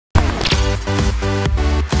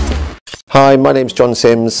Hi, my name's John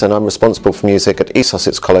Sims and I'm responsible for music at East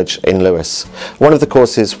Sussex College in Lewes. One of the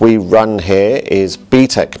courses we run here is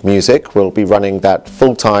BTEC Music. We'll be running that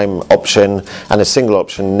full-time option and a single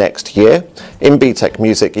option next year. In BTEC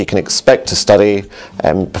Music you can expect to study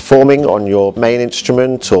performing on your main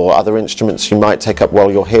instrument or other instruments you might take up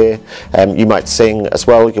while you're here. You might sing as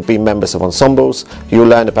well, you'll be members of ensembles, you'll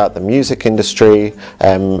learn about the music industry,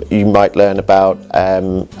 you might learn about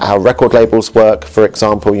how record labels work, for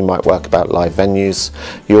example. You might work about live venues.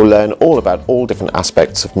 You'll learn all about all different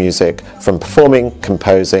aspects of music, from performing,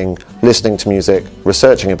 composing, listening to music,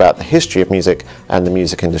 researching about the history of music and the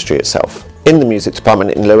music industry itself. In the music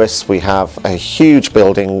department in Lewes we have a huge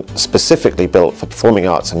building specifically built for performing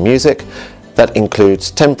arts and music. That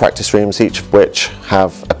includes 10 practice rooms, each of which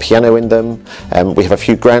have a piano in them. We have a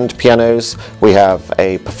few grand pianos. We have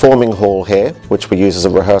a performing hall here, which we use as a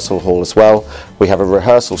rehearsal hall as well. We have a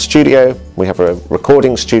rehearsal studio. We have a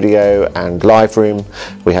recording studio and live room.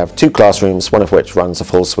 We have 2 classrooms, one of which runs a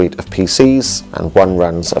full suite of PCs and one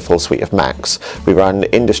runs a full suite of Macs. We run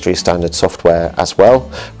industry standard software as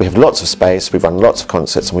well. We have lots of space. We run lots of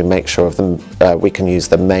concerts and we make sure of them, we can use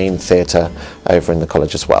the main theatre over in the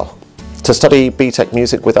college as well. To study BTEC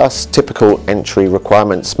Music with us, typical entry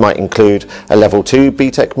requirements might include a level 2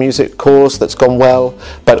 BTEC Music course that's gone well,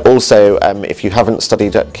 but also if you haven't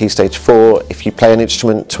studied at Key Stage 4, if you play an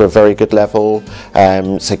instrument to a very good level,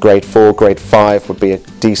 say grade 4, grade 5 would be a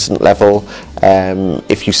decent level.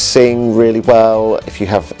 If you sing really well, if you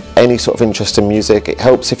have any sort of interest in music, it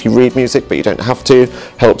helps if you read music but you don't have to,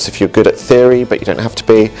 helps if you're good at theory but you don't have to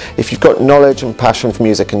be. If you've got knowledge and passion for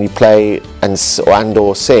music and you play and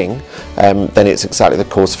or sing, then it's exactly the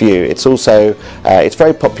course for you. It's also, it's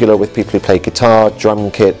very popular with people who play guitar,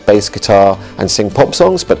 drum kit, bass guitar and sing pop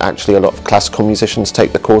songs, but actually a lot of classical musicians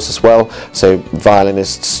take the course as well. So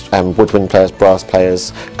violinists, woodwind players, brass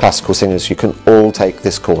players, classical singers, you can all take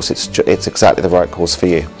this course. It's exactly the right course for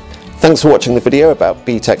you. Thanks for watching the video about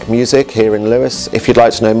BTEC Music here in Lewes. If you'd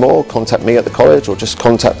like to know more, contact me at the college or just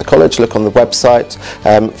contact the college, look on the website.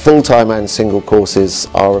 Full-time and single courses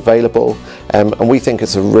are available and we think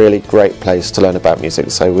it's a really great place to learn about music,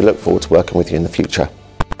 so we look forward to working with you in the future.